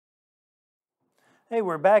Hey,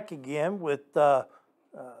 we're back again with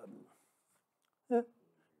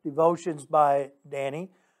devotions by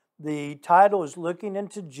Danny. The title is Looking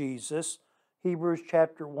into Jesus, Hebrews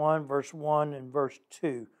chapter 1, verse 1 and verse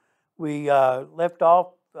 2. We left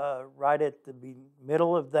off right at the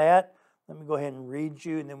middle of that. Let me go ahead and read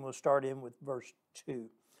you, and then we'll start in with verse 2.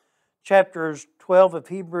 Chapters 12 of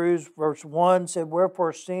Hebrews, verse 1 said,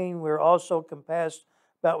 Wherefore, seeing we are also compassed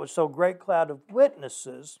about with so great cloud of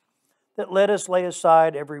witnesses, that let us lay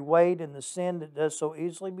aside every weight and the sin that does so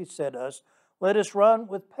easily beset us. Let us run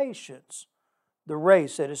with patience the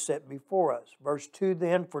race that is set before us. Verse 2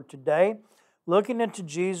 then, for today, looking into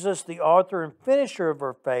Jesus, the author and finisher of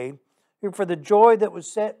our faith, who for the joy that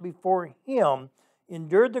was set before him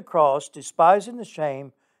endured the cross, despising the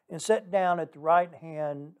shame, and sat down at the right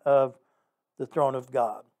hand of the throne of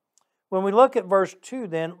God. When we look at verse 2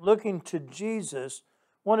 then, looking to Jesus,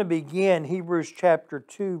 I want to begin Hebrews chapter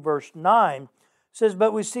 2, verse 9. It says,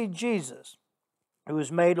 But we see Jesus, who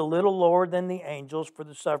was made a little lower than the angels for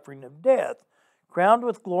the suffering of death, crowned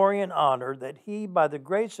with glory and honor, that he, by the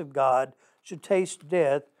grace of God, should taste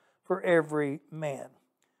death for every man.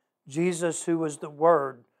 Jesus, who was the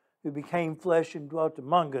Word, who became flesh and dwelt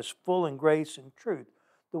among us, full in grace and truth,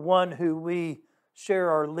 the one who we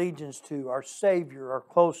share our allegiance to, our Savior, our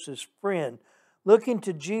closest friend, looking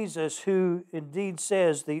to Jesus, who indeed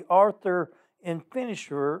says, the author and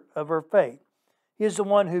finisher of our faith. He is the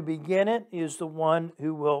one who began it. He is the one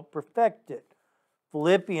who will perfect it.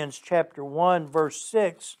 Philippians chapter 1, verse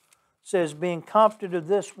 6 says, Being confident of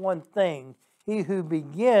this one thing, he who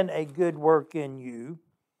began a good work in you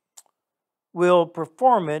will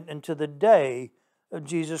perform it unto the day of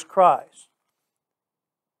Jesus Christ.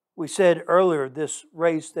 We said earlier, this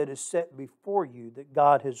race that is set before you, that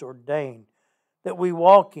God has ordained, that we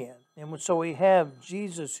walk in. And so we have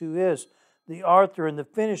Jesus, who is the author and the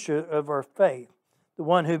finisher of our faith, the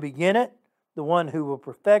one who began it, the one who will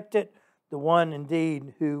perfect it, the one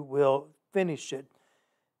indeed who will finish it.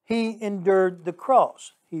 He endured the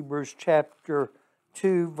cross. Hebrews chapter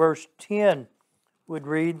 2, verse 10 would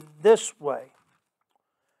read this way,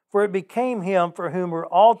 For it became him for whom are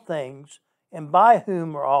all things, and by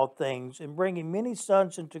whom are all things, and bringing many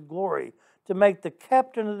sons into glory, to make the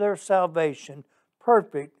captain of their salvation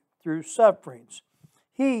perfect through sufferings.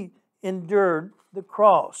 He endured the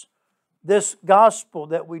cross. This gospel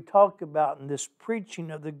that we talk about in this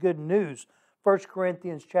preaching of the good news, 1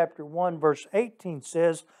 Corinthians chapter 1, verse 18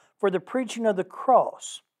 says, For the preaching of the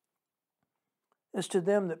cross is to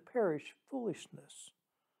them that perish foolishness,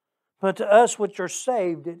 but to us which are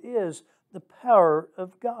saved it is the power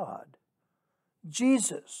of God.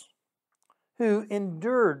 Jesus, who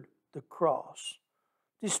endured the cross,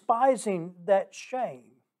 despising that shame,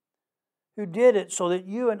 who did it so that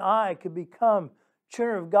you and I could become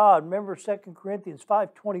children of God. Remember 2 Corinthians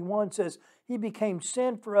 5:21 says, He became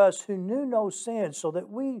sin for us who knew no sin, so that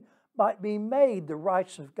we might be made the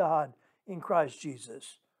righteousness of God in Christ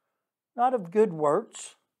Jesus. Not of good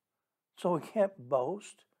works, so we can't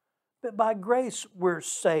boast, but by grace we're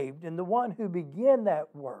saved. And the one who began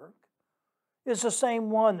that work is the same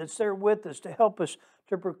one that's there with us to help us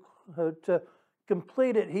to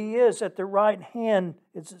complete it. He is at the right hand,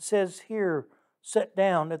 as it says here, set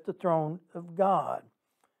down at the throne of God.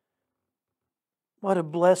 What a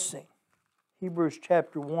blessing. Hebrews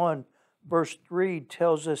chapter 1, verse 3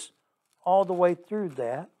 tells us all the way through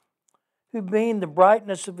that, who being the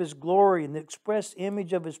brightness of his glory and the express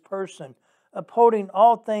image of his person, upholding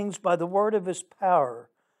all things by the word of his power,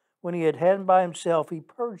 when he had had by himself, he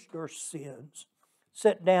purged our sins,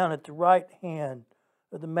 sat down at the right hand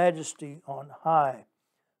of the majesty on high.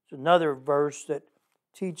 It's another verse that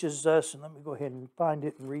teaches us, and let me go ahead and find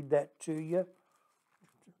it and read that to you.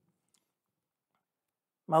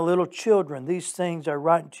 My little children, these things I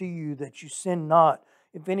write to you that you sin not.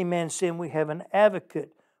 If any man sin, we have an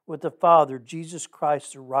advocate with the Father, Jesus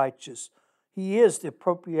Christ the righteous. He is the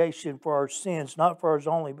propitiation for our sins, not for ours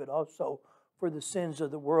only, but also for the sins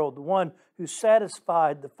of the world. The one who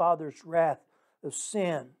satisfied the Father's wrath of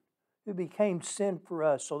sin, who became sin for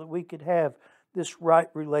us so that we could have this right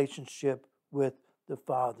relationship with the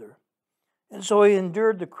Father. And so he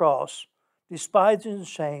endured the cross, despising the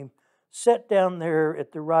shame, sat down there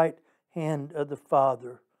at the right hand of the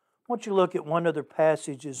Father. I want you to look at one other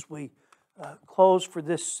passage as we close for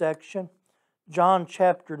this section. John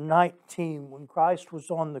chapter 19, when Christ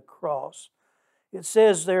was on the cross. It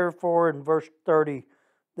says, therefore, in verse 30,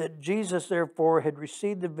 that Jesus, therefore, had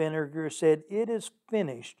received the vinegar, said, It is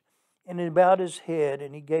finished, and it bowed his head,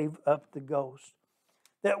 and he gave up the ghost.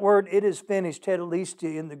 That word, it is finished,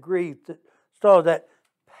 tetelestai in the Greek, that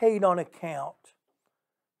paid on account.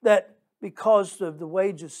 That because of the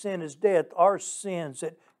wage of sin is death, our sins,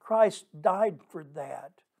 that Christ died for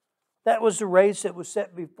that. That was the race that was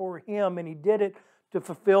set before Him, and He did it to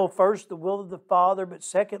fulfill first the will of the Father, but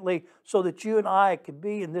secondly, so that you and I could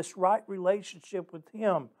be in this right relationship with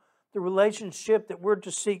Him, the relationship that we're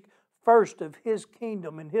to seek first of His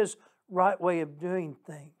kingdom and His right way of doing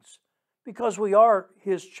things, because we are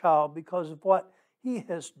His child, because of what He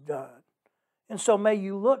has done. And so may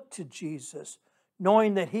you look to Jesus,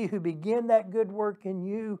 knowing that He who began that good work in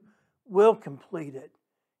you will complete it.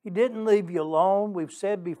 He didn't leave you alone. We've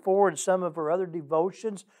said before in some of our other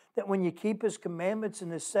devotions that when you keep His commandments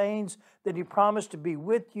and His sayings, that He promised to be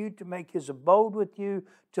with you, to make His abode with you,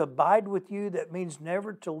 to abide with you. That means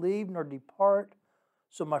never to leave nor depart.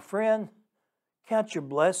 So my friend, count your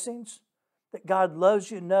blessings, that God loves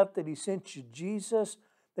you enough that He sent you Jesus,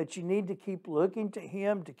 that you need to keep looking to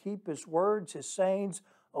Him, to keep His words, His sayings,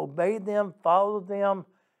 obey them, follow them,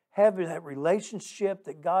 have that relationship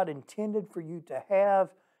that God intended for you to have,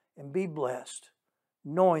 and be blessed,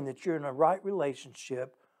 knowing that you're in a right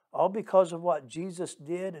relationship, all because of what Jesus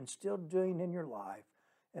did and still doing in your life.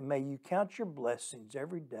 And may you count your blessings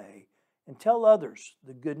every day and tell others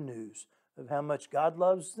the good news of how much God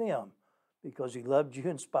loves them, because He loved you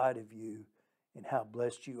in spite of you, and how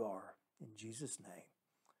blessed you are. In Jesus' name,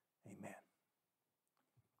 amen.